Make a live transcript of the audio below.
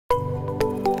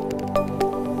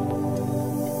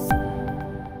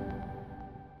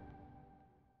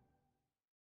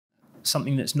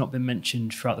something that's not been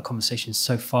mentioned throughout the conversation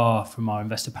so far from our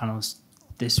investor panels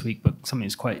this week, but something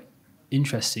that's quite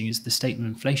interesting is the state of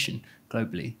inflation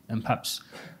globally, and perhaps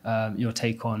your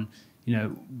take on,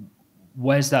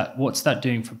 what's that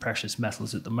doing for precious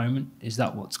metals at the moment? Is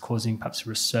that what's causing perhaps a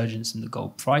resurgence in the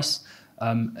gold price?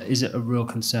 Is it a real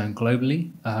concern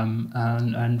globally?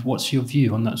 And what's your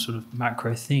view on that sort of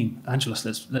macro theme? Angelos,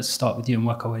 let's start with you and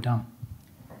work our way down.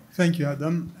 Thank you,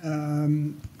 Adam.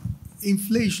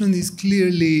 Inflation is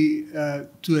clearly,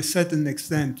 to a certain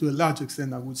extent, to a large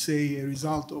extent, I would say, a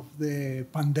result of the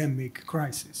pandemic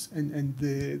crisis and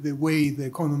the way the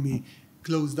economy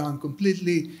closed down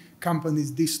completely.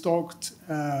 Companies destocked,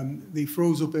 they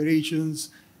froze operations,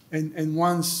 and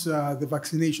once the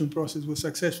vaccination process was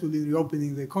successfully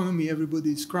reopening the economy,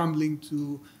 everybody is scrambling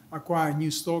to acquire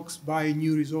new stocks, buy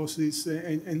new resources,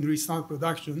 and restart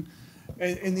production.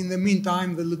 And in the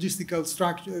meantime, the logistical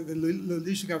structure, the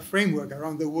logistical framework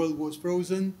around the world was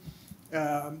frozen.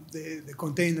 The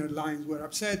container lines were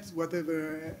upset.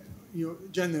 Whatever,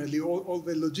 generally, all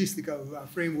the logistical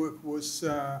framework was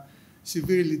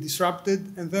severely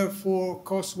disrupted, and therefore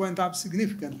costs went up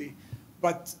significantly.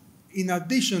 But in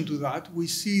addition to that, we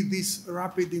see this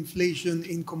rapid inflation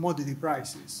in commodity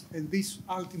prices, and this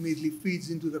ultimately feeds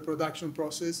into the production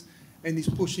process and is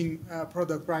pushing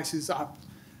product prices up.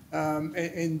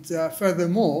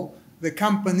 Furthermore, the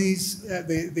companies,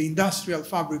 the industrial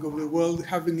fabric of the world,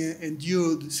 having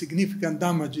endured significant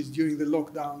damages during the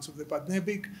lockdowns of the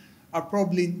pandemic, are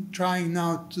probably trying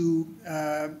now to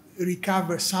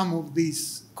recover some of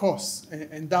these costs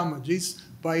and damages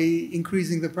by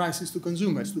increasing the prices to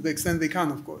consumers, to the extent they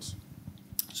can, of course.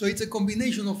 So it's a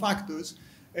combination of factors,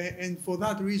 and for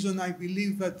that reason, I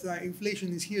believe that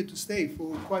inflation is here to stay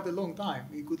for quite a long time.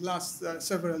 It could last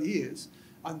several years,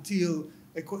 until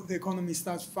the economy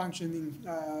starts functioning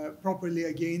properly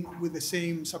again with the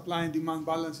same supply and demand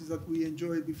balances that we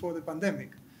enjoyed before the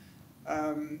pandemic.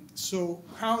 So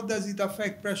how does it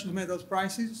affect precious metals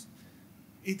prices?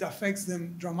 It affects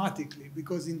them dramatically,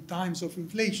 because in times of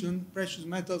inflation, precious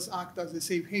metals act as a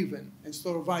safe haven and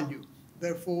store of value.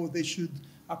 Therefore, they should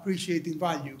appreciate in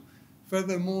value.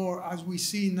 Furthermore, as we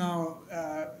see now,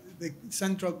 the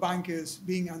central bankers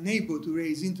being unable to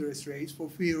raise interest rates for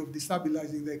fear of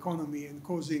destabilizing the economy and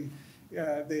causing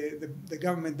the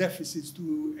government deficits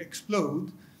to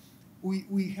explode,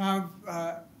 we have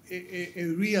a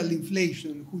real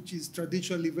inflation, which is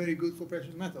traditionally very good for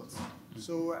precious metals.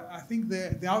 So I think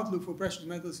the outlook for precious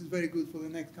metals is very good for the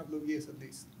next couple of years at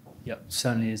least. Yeah,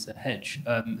 certainly is a hedge.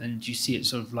 And do you see it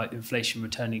sort of like inflation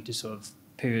returning to sort of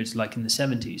periods like in the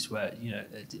 70s where,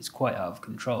 it's quite out of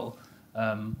control?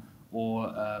 The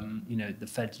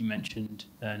Fed you mentioned,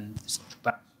 and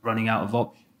running out of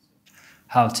options,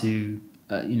 how to,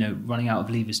 running out of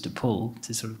levers to pull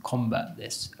to sort of combat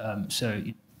this. So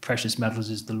precious metals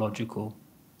is the logical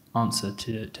answer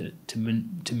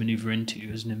to maneuver into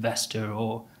as an investor,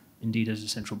 or indeed as a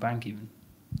central bank even.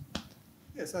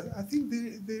 Yes, I think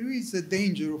there is a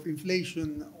danger of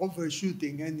inflation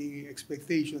overshooting any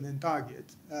expectation and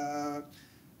target.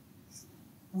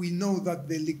 We know that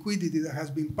the liquidity that has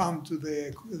been pumped to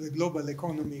the global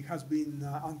economy has been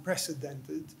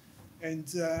unprecedented, and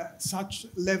such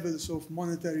levels of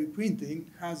monetary printing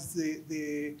has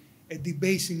a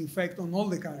debasing effect on all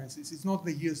the currencies. It's not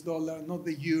the US dollar, not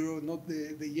the euro, not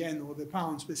the yen or the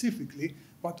pound specifically,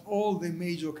 but all the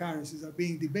major currencies are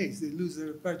being debased. They lose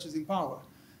their purchasing power.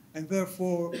 And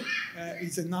therefore,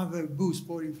 it's another boost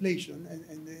for inflation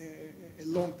and a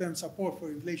long-term support for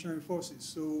inflationary forces.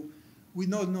 So we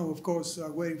don't know, of course,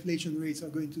 where inflation rates are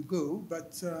going to go,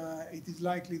 but it is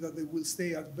likely that they will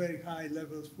stay at very high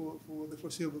levels for the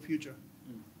foreseeable future.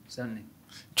 Certainly.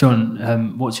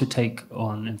 John, what's your take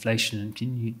on inflation, and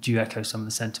do you echo some of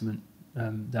the sentiment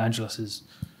that Angelos has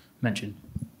mentioned?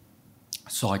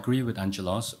 So I agree with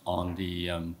Angelos on the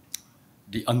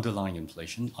underlying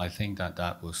inflation. I think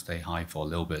that will stay high for a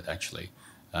little bit, actually.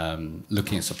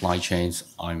 Looking at supply chains,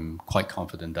 I'm quite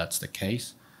confident that's the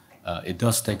case. It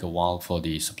does take a while for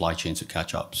the supply chains to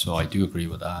catch up, so I do agree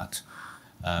with that.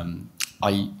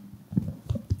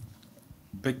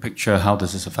 Big picture, how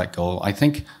does this affect gold? I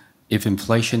think if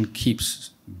inflation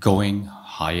keeps going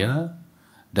higher,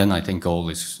 then I think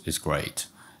gold is great.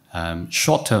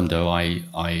 Short term, though,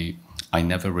 I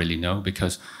never really know,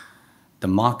 because the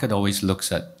market always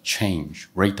looks at change,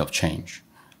 rate of change.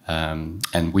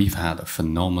 And we've had a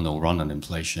phenomenal run on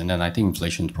inflation, and I think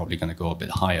inflation is probably going to go a bit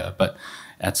higher. But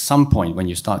at some point, when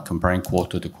you start comparing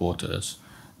quarter to quarters,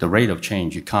 the rate of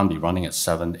change, you can't be running at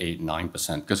 7%, 8%,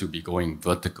 9%, because you'll be going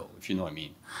vertical, if you know what I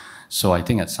mean. So I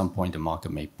think at some point the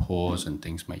market may pause and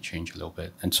things may change a little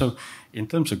bit. And so in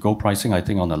terms of gold pricing, I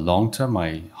think on the long term,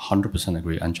 I 100%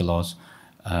 agree, Angelos.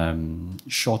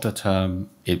 Shorter term,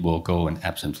 it will go in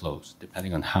ebbs and flows,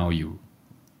 depending on how you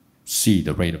see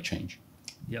the rate of change.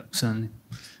 Yep, certainly.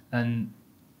 And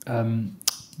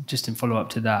just in follow-up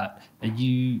to that, are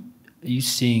you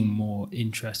seeing more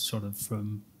interest sort of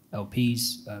from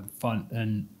LPs, fund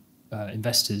and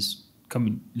investors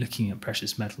looking at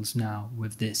precious metals now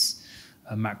with this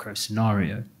macro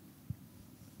scenario?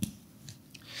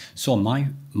 So on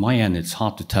my end, it's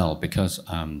hard to tell because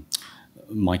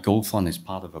my gold fund is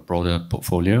part of a broader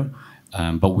portfolio,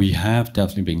 but we have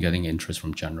definitely been getting interest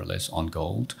from generalists on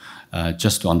gold,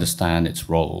 just to understand its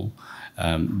role.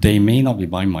 They may not be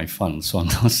buying my fund, so I'm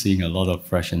not seeing a lot of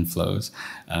fresh inflows.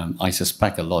 I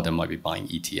suspect a lot of them might be buying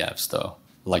ETFs though,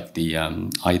 like the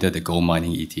either the gold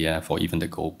mining ETF or even the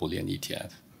gold bullion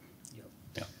ETF.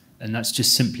 And that's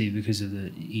just simply because of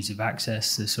the ease of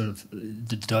access, the sort of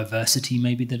the diversity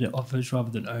maybe that it offers,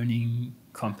 rather than owning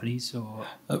companies. Or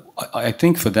I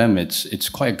think for them it's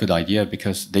quite a good idea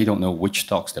because they don't know which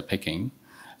stocks they're picking,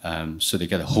 so they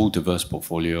get a whole diverse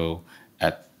portfolio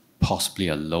at possibly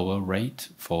a lower rate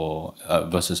for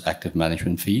versus active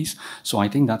management fees. So I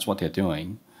think that's what they're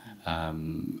doing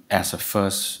as a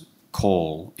first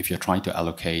call if you're trying to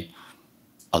allocate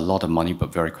a lot of money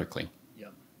but very quickly.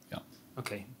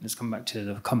 Okay, let's come back to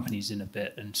the companies in a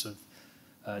bit and sort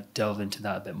of delve into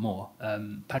that a bit more.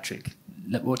 Patrick,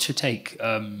 what's your take?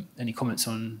 Any comments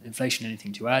on inflation?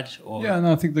 Anything to add? Or? Yeah,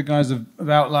 no, I think the guys have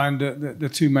outlined the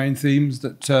two main themes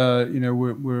that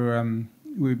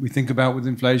we think about with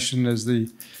inflation as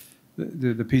the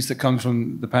piece that comes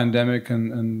from the pandemic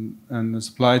and the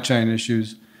supply chain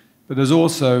issues. But there's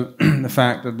also the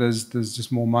fact that there's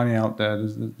just more money out there.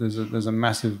 There's a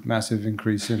massive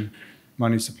increase in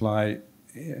money supply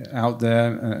out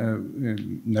there,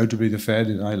 notably the Fed.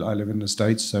 I live in the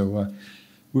States, so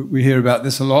we hear about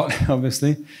this a lot,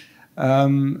 obviously. I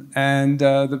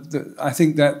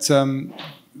think that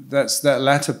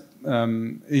latter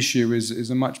issue is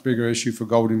a much bigger issue for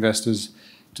gold investors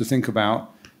to think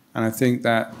about, and I think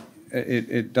that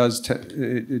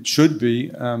it should be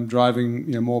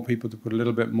driving more people to put a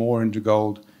little bit more into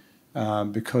gold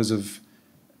because of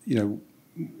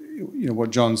what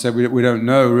John said. We don't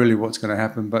know really what's going to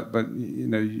happen, but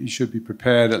you should be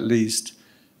prepared at least.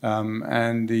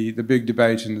 And the big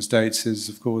debate in the States is,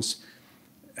 of course,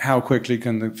 how quickly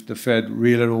can the Fed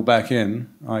reel it all back in,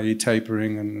 i.e.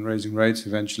 tapering and raising rates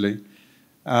eventually.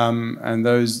 And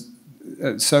those,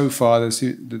 so far,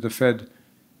 the Fed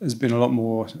has been a lot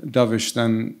more dovish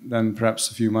than perhaps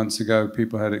a few months ago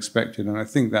people had expected. And I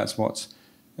think that's what's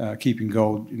keeping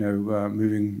gold,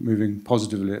 moving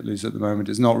positively, at least at the moment.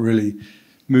 It's not really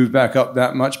moved back up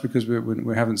that much because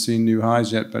we haven't seen new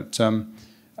highs yet. But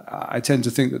I tend to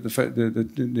think that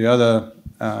the other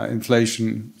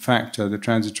inflation factor, the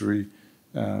transitory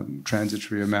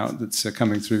amount that's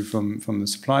coming through from the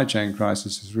supply chain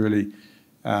crisis, is really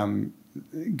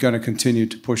going to continue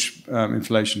to push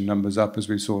inflation numbers up, as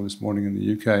we saw this morning in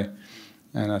the UK.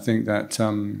 And I think that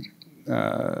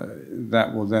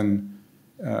that will then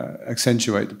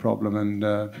accentuate the problem, and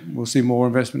we'll see more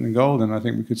investment in gold, and I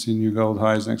think we could see new gold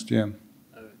highs next year.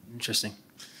 Interesting.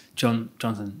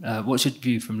 Jonathan, what's your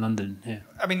view from London here?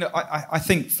 I mean, I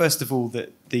think, first of all,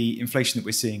 that the inflation that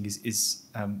we're seeing is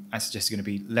as suggested, going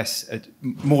to be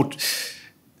more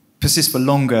persist for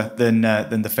longer than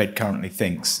the Fed currently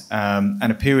thinks.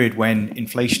 And a period when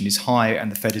inflation is high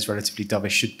and the Fed is relatively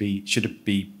dovish should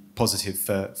be positive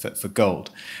for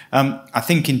gold. I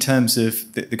think in terms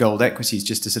of the gold equities,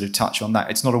 just to sort of touch on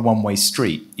that, it's not a one-way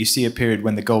street. You see a period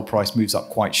when the gold price moves up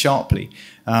quite sharply,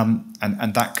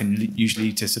 and that can usually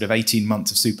lead to sort of 18 months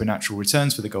of supernatural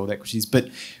returns for the gold equities. But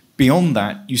beyond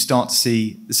that, you start to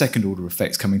see the second-order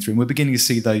effects coming through, and we're beginning to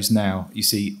see those now. You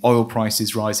see oil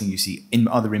prices rising, you see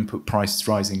other input prices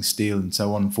rising, steel and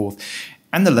so on and forth.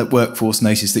 And the workforce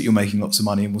notice that you're making lots of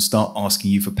money and will start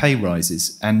asking you for pay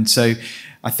rises. And so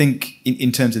I think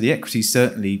in terms of the equities,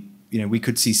 certainly, we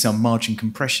could see some margin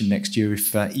compression next year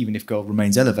even if gold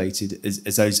remains elevated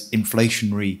as those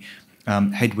inflationary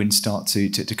headwinds start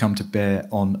to come to bear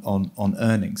on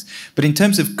earnings. But in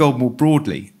terms of gold more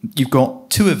broadly, you've got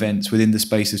two events within the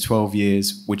space of 12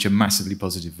 years which are massively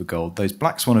positive for gold. Those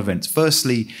black swan events,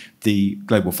 firstly, the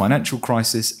global financial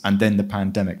crisis, and then the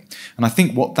pandemic. And I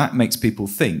think what that makes people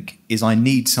think is, I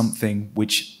need something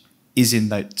which is in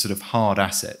that sort of hard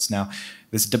assets. Now,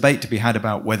 there's a debate to be had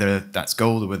about whether that's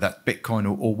gold or whether that's Bitcoin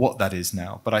or what that is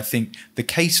now. But I think the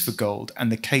case for gold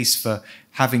and the case for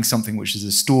having something which is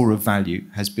a store of value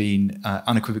has been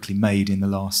unequivocally made in the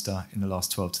last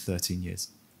 12 to 13 years.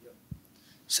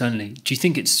 Certainly. Do you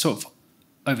think it's sort of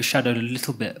overshadowed a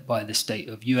little bit by the state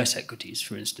of US equities,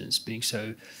 for instance, being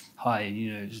so high,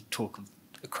 there's talk of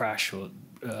a crash or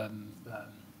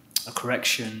a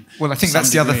correction? Well, I think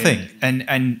that's the other thing.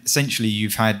 And essentially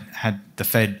you've had the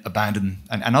Fed abandon,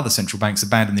 and other central banks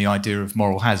abandon the idea of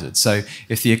moral hazard. So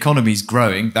if the economy's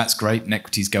growing, that's great, and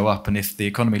equities go up. And if the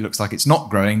economy looks like it's not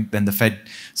growing, then the Fed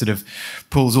sort of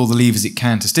pulls all the levers it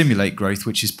can to stimulate growth,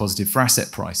 which is positive for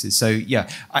asset prices. So yeah,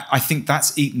 I think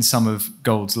that's eaten some of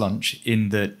gold's lunch, in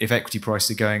that if equity prices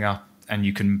are going up and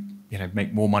you can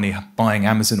make more money buying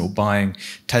Amazon or buying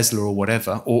Tesla or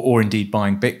whatever, or indeed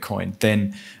buying Bitcoin,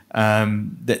 then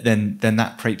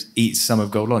that perhaps eats some of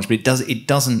gold lunch. But it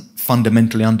doesn't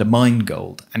fundamentally undermine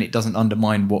gold, and it doesn't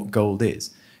undermine what gold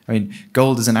is. I mean,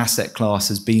 gold as an asset class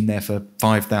has been there for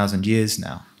 5,000 years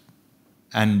now,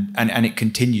 and it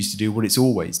continues to do what it's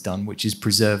always done, which is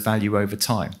preserve value over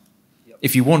time.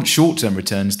 If you want short-term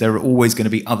returns, there are always going to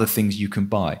be other things you can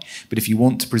buy. But if you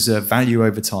want to preserve value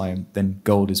over time, then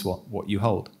gold is what you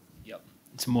hold. Yep.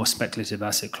 It's a more speculative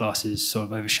asset classes sort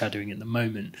of overshadowing at the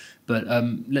moment. But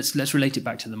let's relate it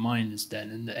back to the miners then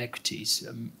and the equities.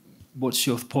 What's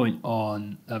your point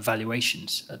on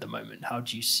valuations at the moment? How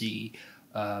do you see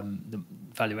the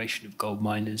valuation of gold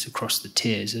miners across the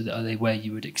tiers? Are they where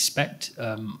you would expect?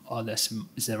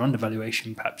 Is there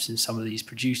undervaluation perhaps in some of these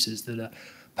producers that are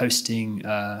posting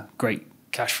great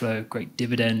cash flow, great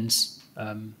dividends?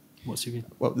 What's your view?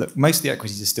 Well, look, most of the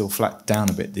equities are still flat down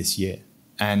a bit this year,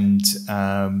 and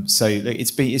so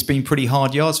it's been pretty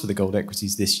hard yards for the gold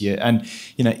equities this year. And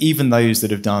even those that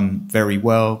have done very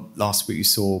well, last week you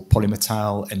saw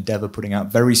Polymetal, Endeavour putting out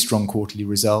very strong quarterly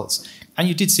results, and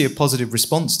you did see a positive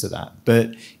response to that.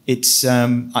 But it's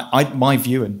my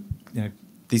view, and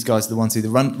these guys are the ones who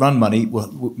run money,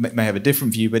 may have a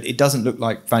different view, but it doesn't look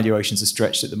like valuations are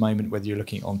stretched at the moment, whether you're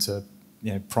looking onto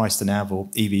price to NAV or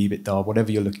EV, EBITDA,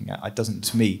 whatever you're looking at. It doesn't,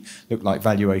 to me, look like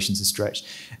valuations are stretched.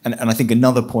 And I think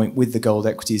another point with the gold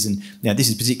equities, and this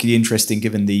is particularly interesting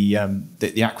given the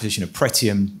acquisition of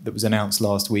Pretium that was announced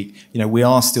last week, we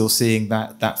are still seeing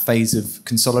that phase of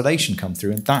consolidation come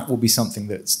through, and that will be something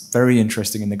that's very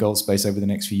interesting in the gold space over the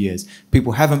next few years.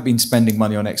 People haven't been spending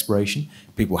money on exploration.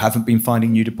 People haven't been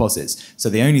finding new deposits. So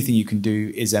the only thing you can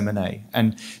do is M&A.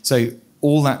 And so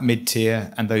all that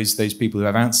mid-tier and those people who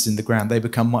have ounces in the ground, they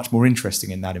become much more interesting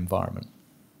in that environment.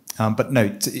 But no,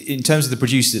 in terms of the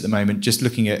producers at the moment, just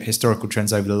looking at historical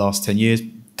trends over the last 10 years,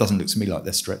 doesn't look to me like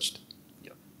they're stretched.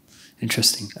 Yep.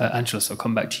 Interesting. Angelos, I'll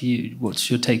come back to you.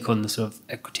 What's your take on the sort of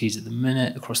equities at the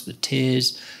minute across the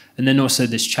tiers? And then also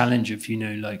this challenge of,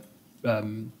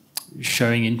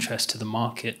 showing interest to the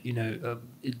market.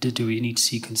 Do we need to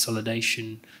see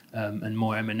consolidation and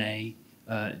more M&A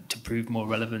to prove more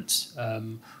relevance,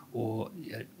 or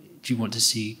do you want to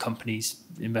see companies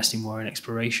investing more in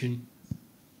exploration?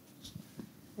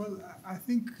 Well, I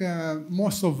think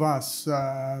most of us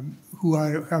who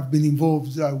have been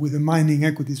involved with the mining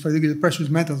equities, particularly precious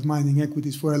metals mining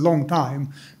equities, for a long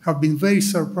time, have been very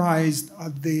surprised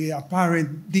at the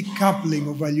apparent decoupling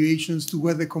of valuations to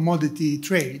where the commodity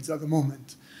trades at the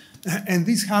moment. And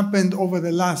this happened over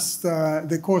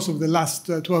the course of the last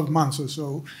 12 months or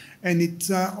so. And it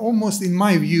almost, in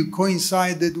my view,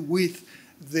 coincided with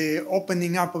the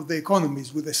opening up of the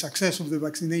economies, with the success of the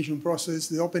vaccination process,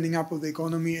 the opening up of the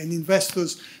economy, and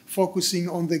investors focusing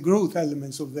on the growth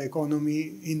elements of the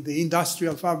economy in the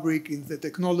industrial fabric, in the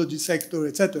technology sector,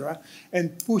 etc.,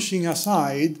 and pushing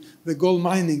aside the gold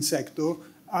mining sector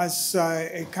as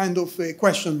a kind of a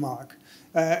question mark.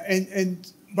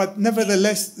 But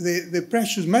nevertheless, the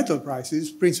precious metal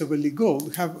prices, principally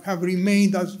gold, have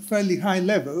remained at a fairly high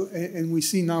level, and we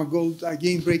see now gold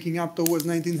again breaking up towards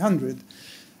 1900.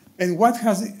 And what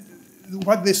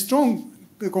the strong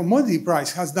commodity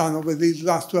price has done over these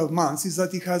last 12 months is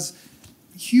that it has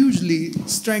hugely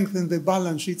strengthened the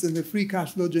balance sheets and the free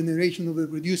cash flow generation of the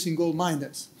producing gold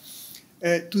miners.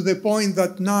 To the point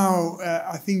that now,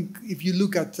 I think if you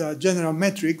look at general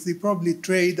metrics, they probably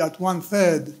trade at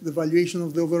 1/3 the valuation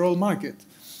of the overall market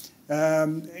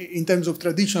in terms of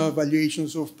traditional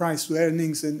valuations of price to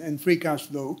earnings and free cash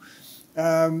flow.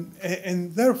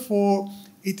 And therefore,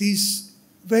 it is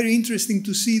very interesting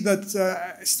to see that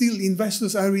still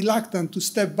investors are reluctant to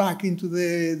step back into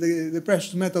the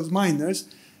precious metals miners,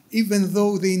 even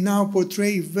though they now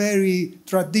portray very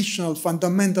traditional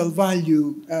fundamental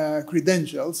value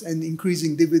credentials and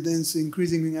increasing dividends,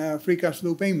 increasing free cash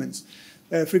flow payments,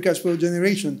 free cash flow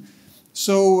generation.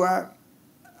 So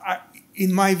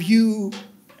in my view,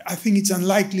 I think it's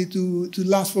unlikely to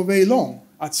last for very long.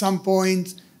 At some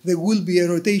point, there will be a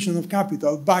rotation of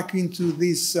capital back into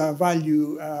these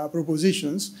value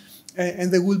propositions,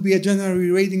 and there will be a general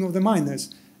re-rating of the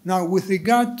miners. Now, with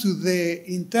regard to the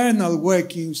internal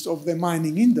workings of the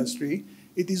mining industry,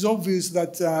 it is obvious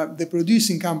that the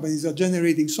producing companies are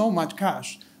generating so much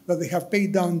cash that they have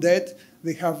paid down debt,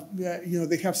 they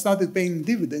have started paying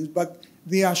dividends, but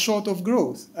they are short of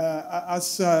growth.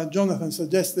 As Jonathan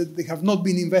suggested, they have not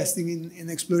been investing in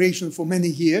exploration for many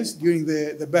years during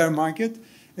the bear market,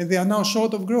 and they are now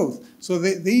short of growth. So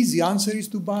the easy answer is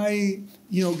to buy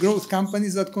growth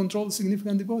companies that control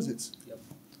significant deposits.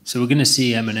 So we're going to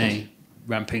see M&A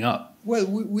ramping up. Well,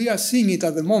 we are seeing it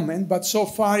at the moment, but so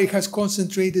far it has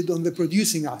concentrated on the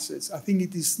producing assets. I think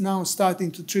it is now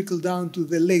starting to trickle down to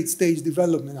the late-stage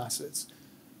development assets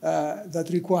that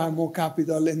require more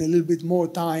capital and a little bit more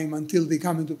time until they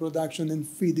come into production and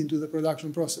feed into the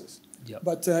production process. Yep.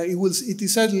 But it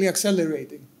is certainly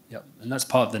accelerating. Yep, and that's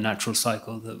part of the natural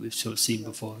cycle that we've sort of seen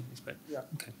before. Yeah.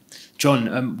 Okay,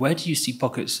 John, where do you see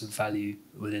pockets of value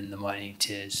within the mining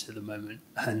tiers at the moment?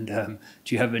 And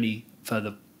do you have any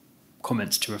further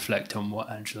comments to reflect on what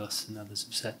Angelos and others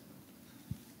have said?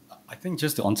 I think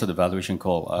just to answer the valuation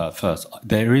call first,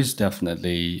 there is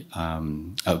definitely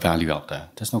a value out there.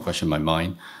 There's no question in my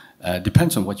mind.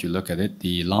 Depends on what you look at it.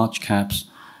 The large caps,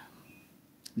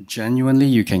 genuinely,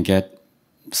 you can get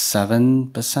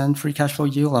 7% free cash flow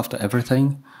yield after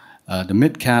everything. The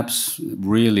mid caps,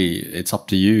 really, it's up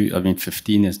to you. I mean,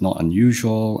 15 is not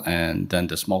unusual, and then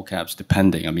the small caps,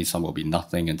 depending. I mean, some will be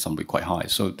nothing and some will be quite high.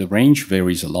 So the range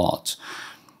varies a lot.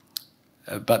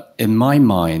 But in my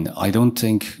mind, I don't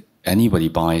think anybody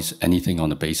buys anything on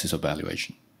the basis of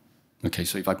valuation. Okay,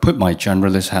 so if I put my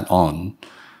generalist hat on,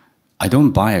 I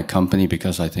don't buy a company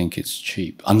because I think it's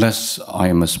cheap, unless I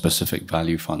am a specific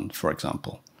value fund, for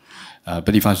example.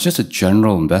 But if I was just a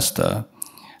general investor,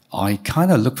 I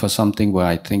kind of look for something where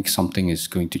I think something is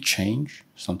going to change,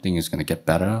 something is going to get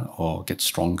better or get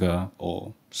stronger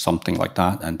or something like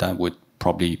that, and that would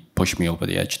probably push me over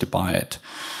the edge to buy it.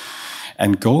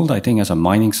 And gold, I think, as a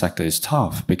mining sector is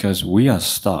tough because we are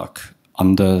stuck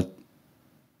under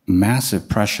massive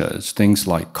pressures, things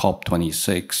like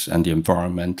COP26 and the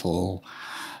environmental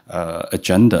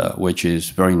agenda, which is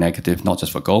very negative, not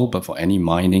just for gold, but for any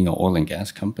mining or oil and gas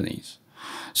companies.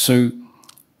 So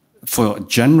for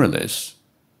generalists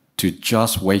to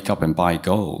just wake up and buy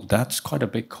gold, that's quite a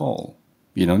big call.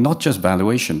 You know, not just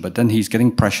valuation, but then he's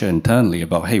getting pressure internally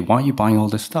about, hey, why are you buying all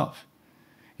this stuff?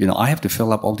 You know, I have to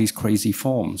fill up all these crazy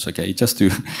forms, okay, just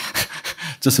to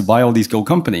just to buy all these gold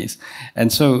companies.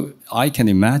 And so I can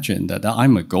imagine that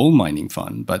I'm a gold mining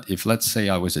fund, but if, let's say,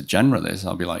 I was a generalist,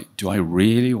 I'll be like, do I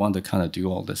really want to kind of do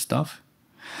all this stuff?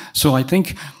 So I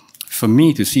think for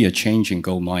me to see a change in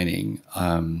gold mining,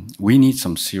 we need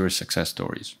some serious success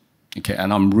stories. Okay,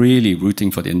 and I'm really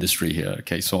rooting for the industry here.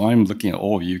 Okay, so I'm looking at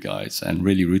all of you guys and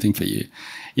really rooting for you.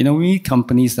 You know, we need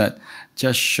companies that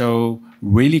just show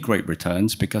really great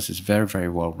returns because it's very, very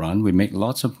well run. We make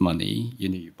lots of money. You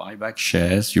know, you buy back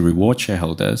shares, you reward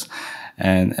shareholders,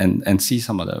 and see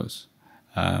some of those.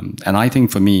 And I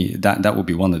think for me, that will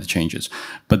be one of the changes.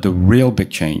 But the real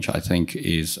big change, I think,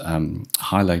 is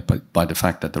highlighted by the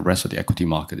fact that the rest of the equity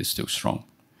market is still strong.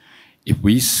 If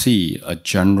we see a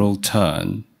general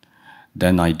turn,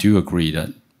 then I do agree that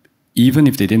even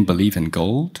if they didn't believe in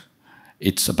gold,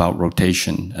 it's about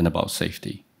rotation and about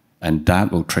safety. And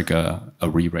that will trigger a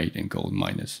re-rate in gold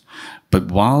miners. But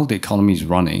while the economy is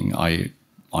running, I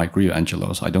agree with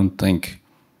Angelos. I don't think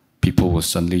people will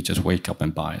suddenly just wake up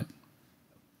and buy it.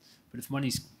 But if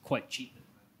money's quite cheap,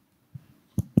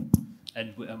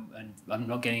 and I'm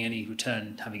not getting any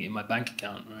return having it in my bank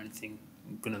account or anything,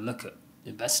 I'm going to look at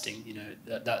investing. You know,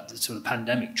 that sort of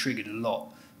pandemic triggered a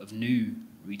lot of new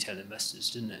retail investors,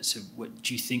 didn't it? So what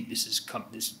do you think this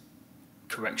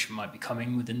correction might be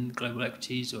coming within global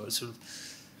equities, or it's sort of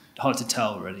hard to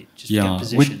tell really, just get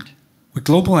positioned? With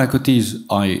global equities,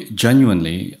 I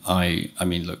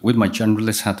mean, look, with my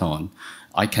generalist hat on,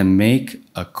 I can make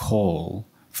a call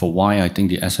for why I think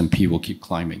the S&P will keep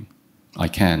climbing. I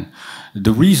can.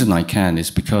 The reason I can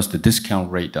is because the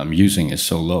discount rate that I'm using is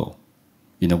so low.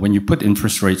 You know, when you put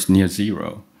interest rates near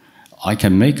zero, I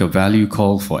can make a value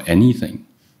call for anything,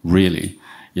 really.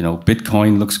 You know,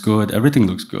 Bitcoin looks good, everything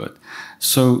looks good.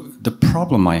 So the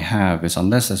problem I have is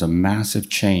unless there's a massive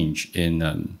change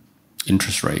in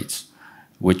interest rates,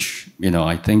 which, you know,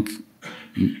 I think,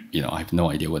 you know, I have no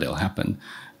idea what will happen,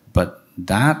 but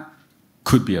that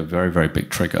could be a very, very big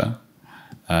trigger.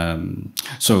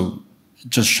 So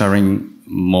just sharing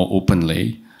more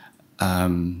openly,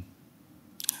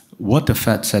 what the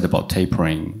Fed said about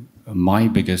tapering, my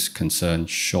biggest concern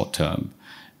short term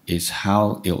is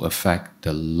how it'll affect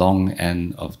the long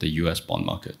end of the US bond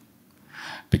market.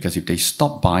 Because if they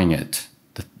stop buying it,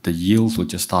 the yields will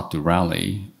just start to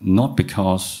rally, not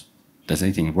because there's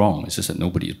anything wrong, it's just that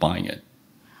nobody is buying it.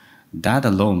 That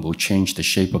alone will change the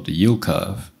shape of the yield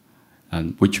curve,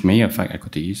 and which may affect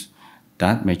equities.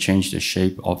 That may change the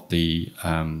shape of the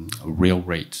real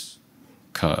rates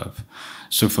curve.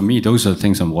 So for me, those are the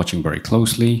things I'm watching very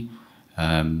closely.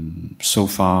 So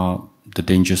far, the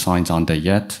danger signs aren't there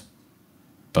yet,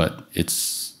 but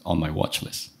it's on my watch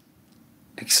list.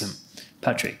 Excellent.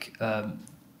 Patrick,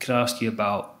 could I ask you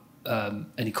about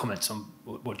any comments on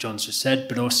what John's just said,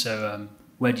 but also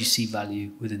where do you see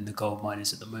value within the gold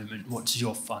miners at the moment? What does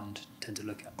your fund tend to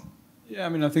look at? Yeah, I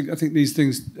mean, I think these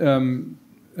things,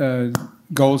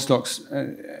 gold stocks.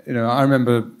 I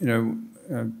remember,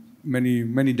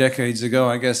 many decades ago,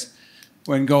 I guess,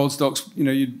 when gold stocks,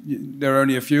 there were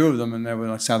only a few of them, and they were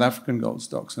like South African gold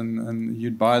stocks, and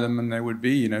you'd buy them, and they would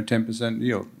be, 10%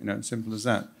 yield, simple as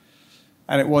that.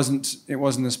 And it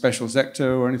wasn't a special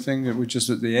sector or anything. It was just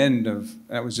at the end of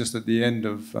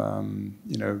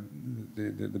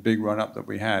the big run up that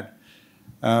we had.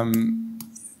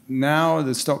 Now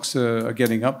the stocks are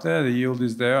getting up there. The yield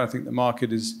is there. I think the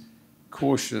market is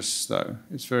cautious, though.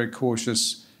 It's very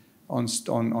cautious on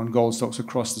gold stocks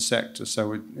across the sector.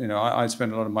 So I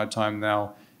spend a lot of my time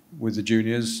now with the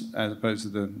juniors as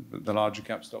opposed to the larger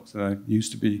cap stocks that I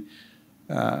used to be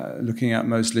looking at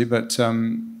mostly. But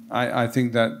I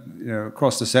think that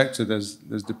across the sector there's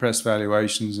depressed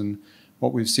valuations, and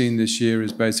what we've seen this year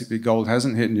is basically gold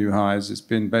hasn't hit new highs. It's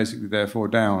been basically therefore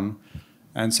down,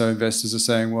 and so investors are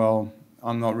saying, well,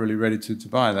 I'm not really ready to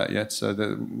buy that yet, so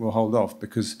that we'll hold off,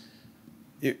 because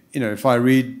if I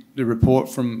read the report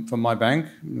from my bank,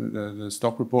 the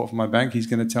stock report from my bank, he's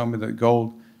going to tell me that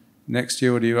gold next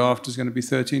year or the year after is going to be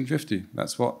 $13.50.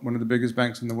 That's what one of the biggest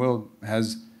banks in the world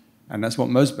has, and that's what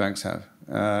most banks have.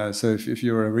 So if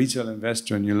you're a retail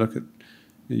investor and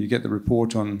you get the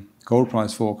report on gold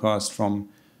price forecast from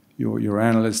your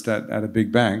analyst at a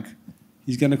big bank,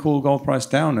 he's going to call gold price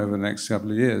down over the next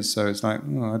couple of years. So it's like,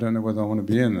 I don't know whether I want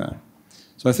to be in there.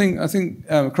 So I think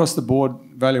across the board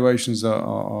valuations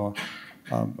are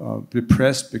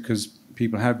depressed because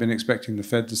people have been expecting the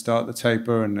Fed to start the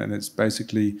taper, and it's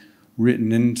basically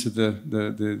written into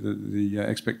the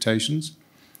expectations.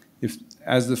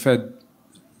 As the Fed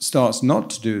starts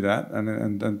not to do that,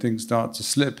 and things start to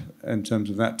slip in terms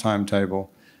of that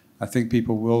timetable, I think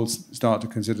people will start to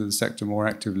consider the sector more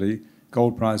actively.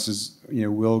 Gold prices,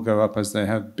 will go up as they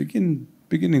have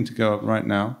beginning to go up right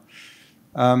now.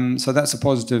 So that's a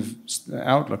positive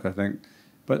outlook, I think.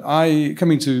 But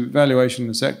coming to valuation in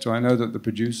the sector, I know that the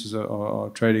producers are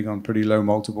trading on pretty low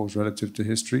multiples relative to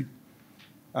history.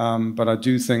 But I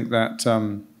do think that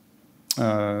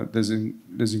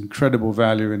there's incredible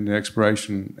value in the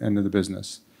exploration end of the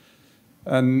business.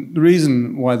 And the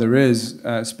reason why there is,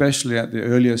 especially at the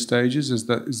earlier stages, is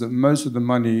that most of the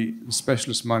money, the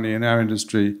specialist money in our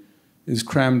industry, is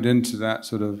crammed into that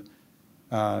sort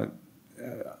of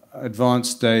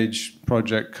advanced stage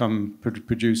project come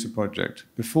producer project.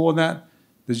 Before that,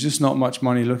 there's just not much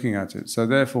money looking at it. So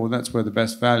therefore, that's where the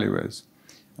best value is.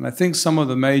 And I think some of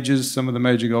the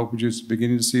major gold producers are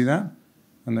beginning to see that,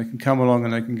 and they can come along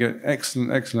and they can get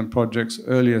excellent projects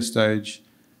earlier stage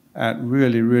at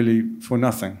really for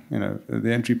nothing.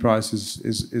 The entry price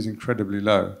is incredibly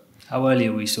low. How early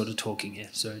are we sort of talking here?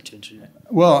 Sorry to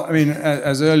interrupt. Well, I mean,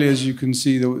 as early as you can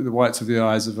see the whites of the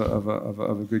eyes of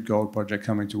a good gold project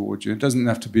coming towards you. It doesn't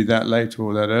have to be that late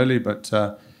or that early, but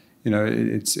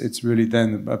it's really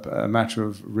then a matter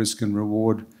of risk and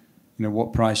reward.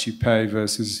 What price you pay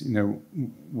versus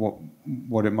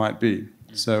what it might be.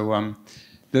 So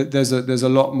there's a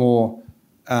lot more.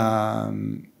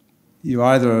 You're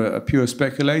either a pure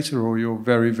speculator or you're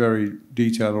very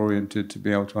detail oriented to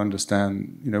be able to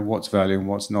understand what's value and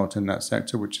what's not in that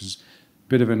sector, which is a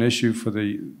bit of an issue for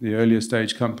the earlier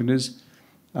stage companies.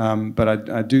 But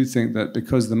I do think that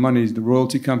because the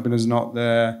royalty companies are not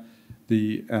there,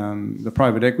 the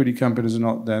private equity companies are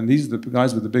not there, and these are the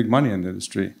guys with the big money in the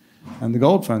industry, and the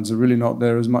gold funds are really not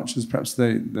there as much as perhaps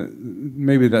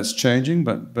maybe that's changing,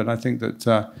 but I think that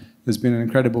there's been an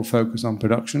incredible focus on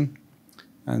production.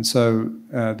 And so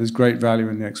there's great value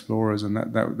in the explorers, and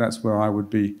that's where I would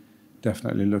be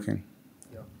definitely looking.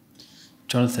 Yeah.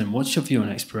 Jonathan, what's your view on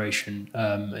exploration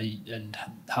and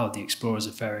how the explorers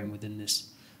are faring within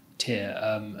this tier?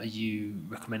 Are you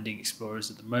recommending explorers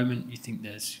at the moment? You think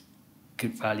there's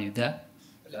good value there?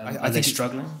 Are they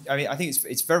struggling? I think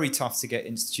it's very tough to get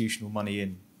institutional money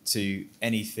into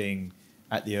anything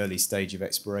at the early stage of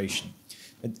exploration,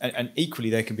 and equally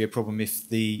there can be a problem if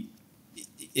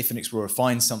if an explorer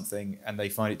finds something and they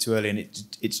find it too early and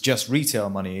it's just retail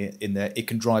money in there, it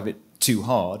can drive it too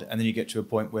hard, and then you get to a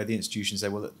point where the institutions say,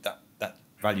 well, that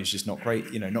value is just not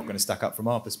great, not going to stack up from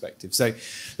our perspective. So,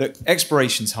 look,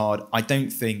 exploration's hard. I don't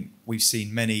think we've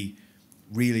seen many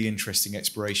really interesting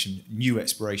new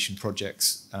exploration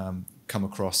projects come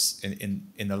across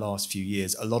in the last few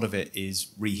years. A lot of it is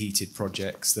reheated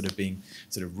projects that are being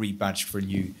sort of rebadged for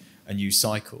a new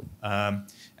cycle.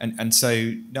 And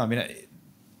so, no, I mean,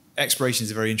 exploration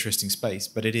is a very interesting space,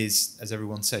 but it is, as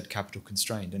everyone said, capital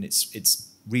constrained, and it's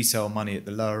retail money at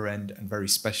the lower end and very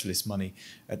specialist money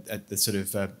at the sort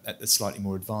of at the slightly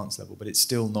more advanced level. But it's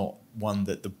still not one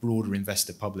that the broader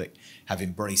investor public have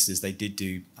embraced as they did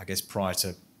do, I guess, prior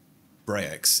to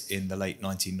Brex in the late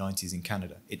 1990s in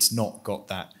Canada. It's not got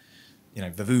that,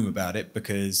 vavoom about it,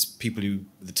 because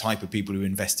the type of people who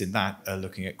invest in that are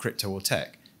looking at crypto or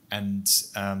tech. And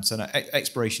so no,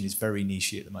 exploration is very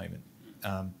niche at the moment.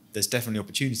 There's definitely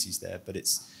opportunities there, but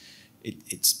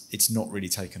it's not really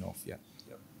taken off yet.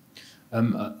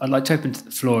 I'd like to open to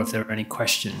the floor if there are any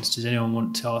questions. Does anyone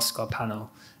want to ask our panel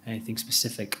anything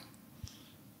specific?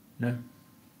 No?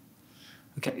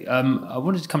 Okay. I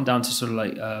wanted to come down to sort of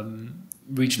like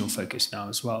regional focus now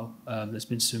as well. There's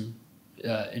been some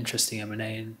interesting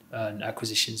M&A and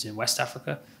acquisitions in West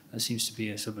Africa. That seems to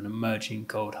be a sort of an emerging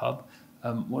gold hub.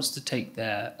 What's the take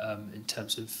there in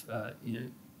terms of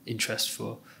interest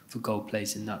for gold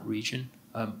plays in that region?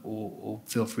 Or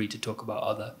feel free to talk about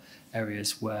other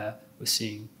areas where we're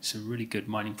seeing some really good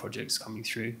mining projects coming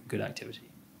through, good activity.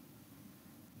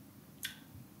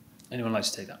 Anyone like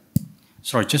to take that?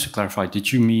 Sorry, just to clarify,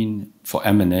 did you mean for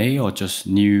M&A or just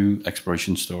new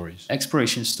exploration stories?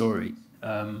 Exploration story,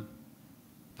 but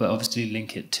obviously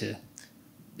link it to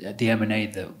the M&A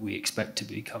that we expect to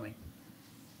be coming.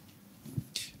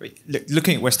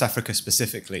 Looking at West Africa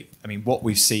specifically, I mean, what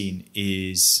we've seen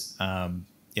is a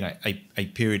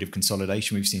period of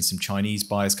consolidation. We've seen some Chinese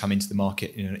buyers come into the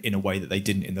market in a way that they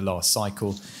didn't in the last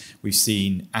cycle. We've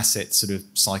seen assets sort of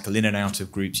cycle in and out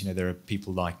of groups. There are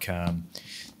people like,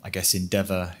 I guess,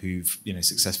 Endeavour who've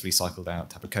successfully cycled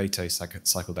out Tabakoto,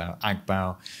 cycled out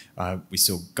Agbao. We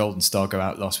saw Golden Star go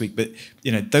out last week. But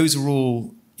those are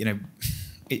all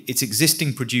it's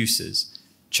existing producers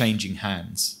changing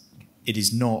hands. It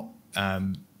is not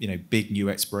big new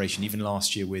exploration. Even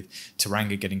last year with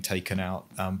Teranga getting taken out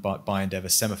by Endeavour,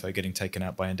 Semafo getting taken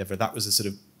out by Endeavour, that was a sort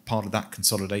of part of that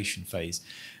consolidation phase.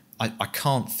 I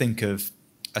can't think of,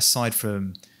 aside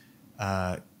from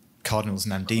Cardinal's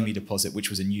Nandimi deposit,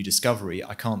 which was a new discovery,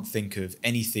 I can't think of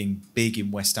anything big in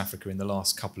West Africa in the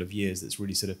last couple of years that's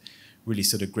really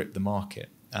sort of gripped the market.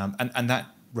 And that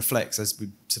reflects, as we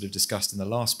sort of discussed in the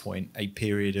last point, a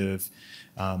period of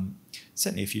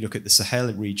certainly if you look at the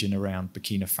Sahel region around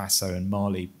Burkina Faso and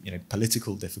Mali,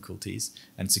 political difficulties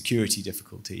and security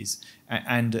difficulties,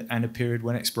 and a period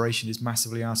when exploration is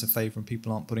massively out of favour and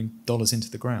people aren't putting dollars into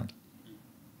the ground.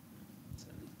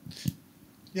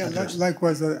 Yeah,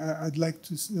 likewise, I'd like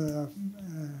to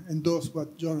endorse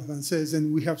what Jonathan says,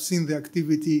 and we have seen the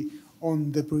activity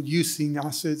on the producing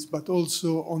assets, but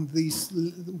also on these,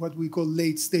 what we call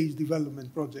late-stage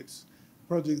development projects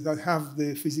that have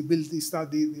the feasibility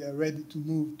study, they are ready to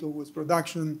move towards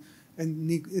production, and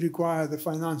require the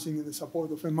financing and the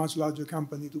support of a much larger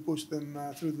company to push them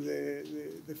through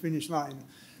the finish line.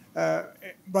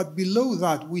 But below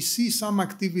that, we see some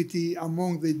activity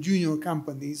among the junior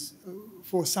companies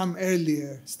for some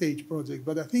earlier stage project.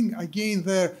 But I think, again,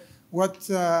 there, what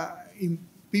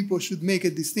people should make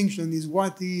a distinction is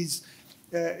what is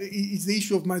the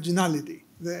issue of marginality.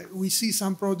 We see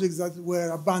some projects that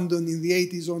were abandoned in the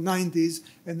 80s or 90s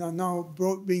and are now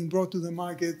being brought to the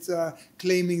market,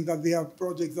 claiming that they are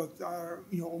projects that are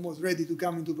almost ready to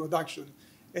come into production.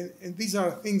 And these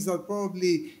are things that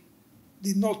probably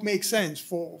did not make sense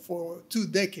for 2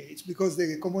 decades because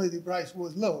the commodity price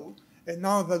was low. And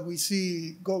now that we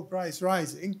see gold price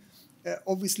rising,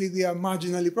 obviously they are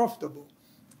marginally profitable.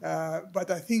 But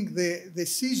I think the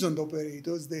seasoned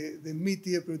operators, the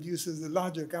mid-tier producers, the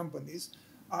larger companies,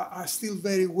 are still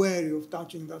very wary of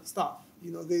touching that stuff.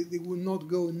 They will not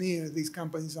go near these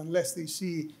companies unless they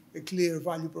see a clear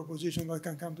value proposition that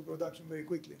can come to production very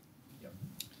quickly. Yep.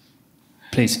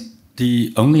 Please.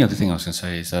 The only other thing I was going to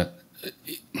say is that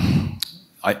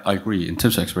I agree, in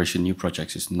terms of exploration, new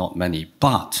projects is not many,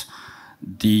 but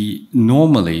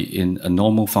normally in a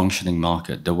normal functioning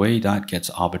market, the way that gets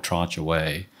arbitraged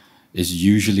away is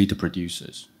usually the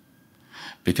producers.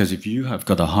 Because if you have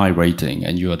got a high rating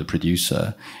and you are the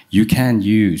producer, you can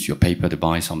use your paper to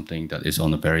buy something that is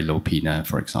on a very low PNAV,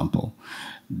 for example.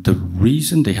 The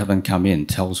reason they haven't come in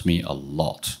tells me a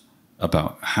lot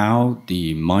about how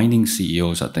the mining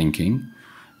CEOs are thinking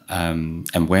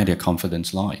and where their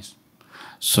confidence lies.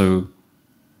 So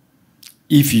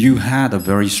if you had a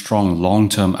very strong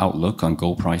long-term outlook on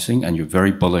gold pricing and you're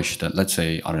very bullish that, let's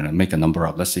say, I don't know, make a number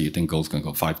up, let's say you think gold's going to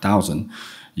go 5,000,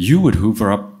 you would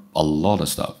hoover up a lot of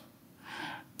stuff.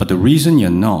 But the reason you're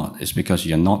not is because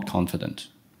you're not confident.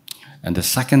 And the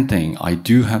second thing, I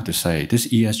do have to say, this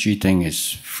ESG thing is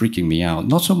freaking me out.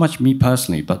 Not so much me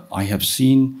personally, but I have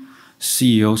seen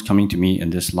CEOs coming to me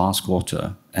in this last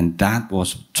quarter, and that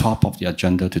was top of the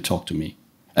agenda to talk to me.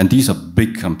 And these are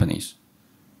big companies.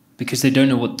 Because they don't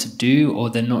know what to do, or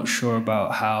they're not sure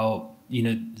about how,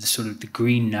 the sort of the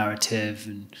green narrative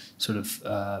and sort of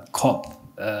COP,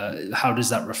 how does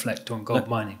that reflect on gold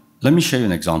mining? Let me show you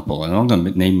an example. I'm not going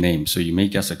to name names, so you may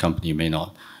guess a company, you may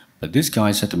not. But this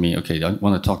guy said to me, okay, I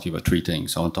want to talk to you about three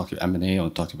things. I want to talk to you about M&A, I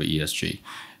want to talk to you about ESG.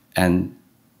 And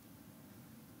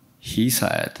he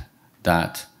said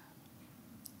that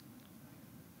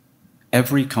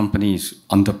every company is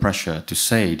under pressure to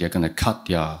say they're going to cut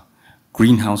their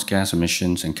greenhouse gas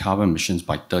emissions and carbon emissions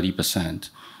by 30%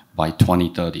 by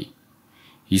 2030.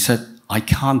 He said, I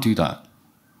can't do that.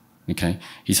 Okay?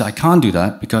 He said, I can't do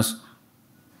that because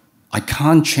I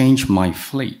can't change my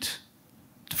fleet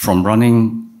from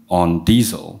running on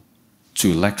diesel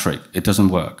to electric. It doesn't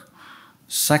work.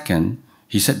 Second,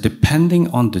 he said, depending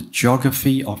on the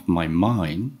geography of my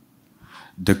mine,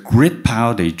 the grid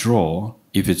power they draw,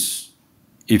 if it's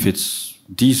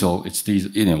diesel, it's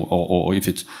diesel, or if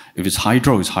it's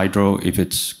hydro, it's hydro. If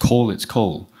it's coal, it's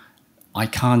coal. I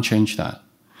can't change that.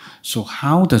 So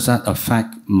how does that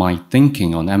affect my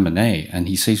thinking on M&A? And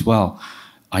he says, well,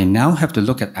 I now have to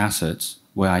look at assets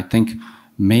where I think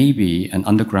maybe an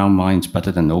underground mine is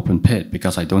better than an open pit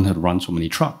because I don't have to run so many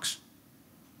trucks.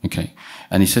 Okay.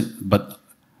 And he said, but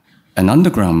an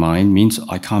underground mine means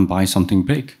I can't buy something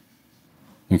big.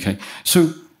 Okay.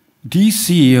 So these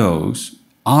CEOs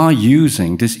are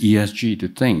using this ESG to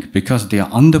think because they are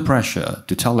under pressure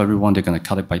to tell everyone they're going to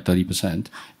cut it by 30%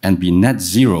 and be net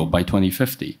zero by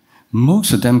 2050.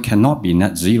 Most of them cannot be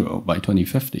net zero by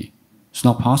 2050. It's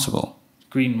not possible.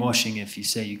 Greenwashing if you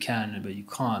say you can, but you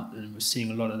can't. And we're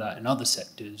seeing a lot of that in other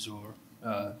sectors, or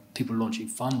people launching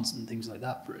funds and things like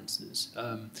that, for instance.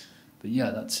 But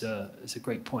yeah, it's a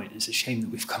great point. It's a shame that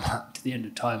we've come up to the end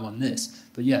of time on this.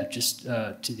 But yeah, just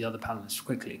to the other panelists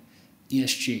quickly.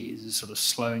 ESG, is it sort of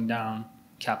slowing down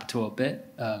capital a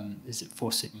bit? Is it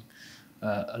forcing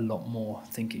a lot more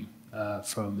thinking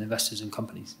from investors and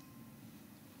companies?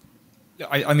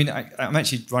 I'm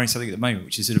actually writing something at the moment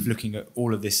which is sort of looking at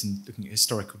all of this and looking at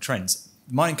historical trends.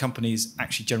 Mining companies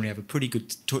actually generally have a pretty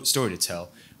good story to tell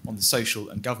on the social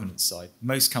and governance side.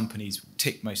 Most companies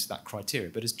tick most of that criteria.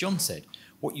 But as John said,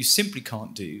 what you simply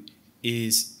can't do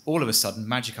is all of a sudden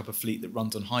magic up a fleet that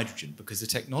runs on hydrogen because the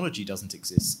technology doesn't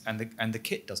exist and the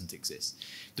kit doesn't exist.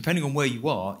 Depending on where you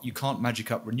are, you can't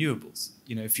magic up renewables.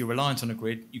 If you're reliant on a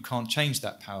grid, you can't change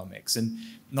that power mix, and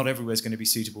not everywhere is going to be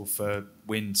suitable for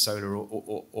wind, solar,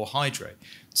 or hydro.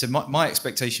 So my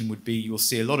expectation would be you'll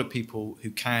see a lot of people who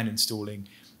can installing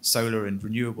solar and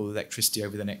renewable electricity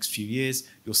over the next few years.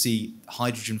 You'll see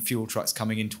hydrogen fuel trucks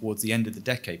coming in towards the end of the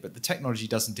decade, but the technology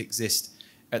doesn't exist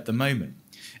at the moment.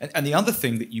 And the other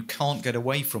thing that you can't get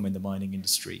away from in the mining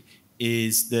industry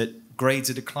is that grades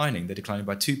are declining. They're declining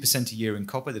by 2% a year in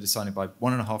copper. They're declining by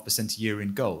 1.5% a year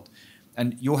in gold.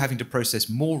 And you're having to process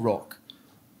more rock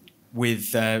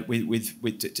to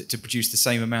produce the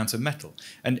same amount of metal.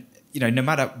 And no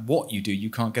matter what you do, you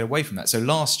can't get away from that. So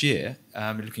last year,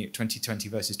 looking at 2020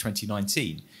 versus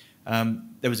 2019,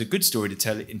 there was a good story to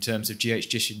tell in terms of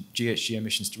GHG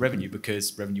emissions to revenue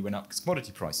because revenue went up because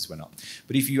commodity prices went up.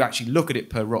 But if you actually look at it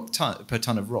per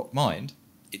ton of rock mined,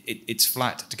 it's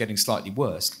flat to getting slightly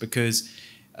worse because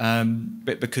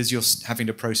you're having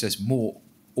to process more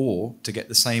ore to get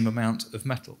the same amount of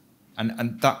metal.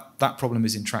 And that problem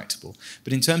is intractable.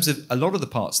 But in terms of a lot of the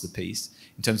parts of the piece,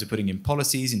 in terms of putting in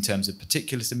policies, in terms of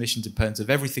particulate emissions, in terms of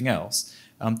everything else,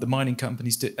 the mining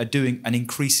companies are doing an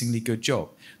increasingly good job.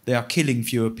 They are killing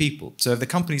fewer people. So the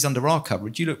companies under our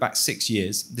coverage, you look back 6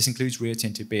 years, this includes Rio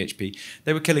Tinto, BHP,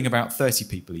 they were killing about 30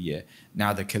 people a year.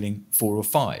 Now they're killing 4 or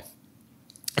 5.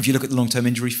 If you look at the long-term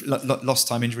lost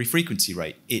time injury frequency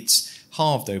rate, it's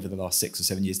halved over the last 6 or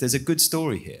 7 years. There's a good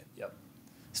story here. Yep.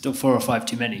 Still 4 or 5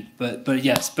 too many, but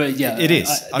yeah, it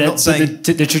is. I'm not saying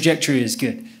the trajectory is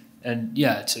good, and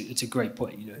yeah, it's a great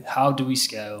point. How do we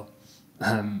scale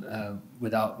while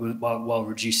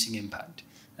reducing impact?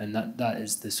 And that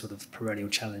is the sort of perennial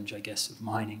challenge, I guess, of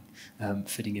mining,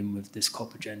 fitting in with this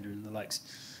COP agenda and the likes.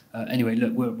 Anyway,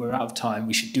 look, we're out of time.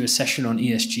 We should do a session on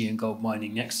ESG and gold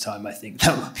mining next time. I think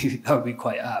that would be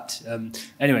quite apt.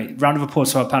 Anyway, round of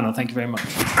applause for our panel. Thank you very much.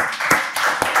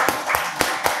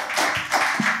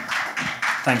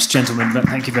 Thanks, gentlemen.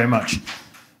 Thank you very much.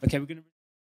 Okay, we're going to.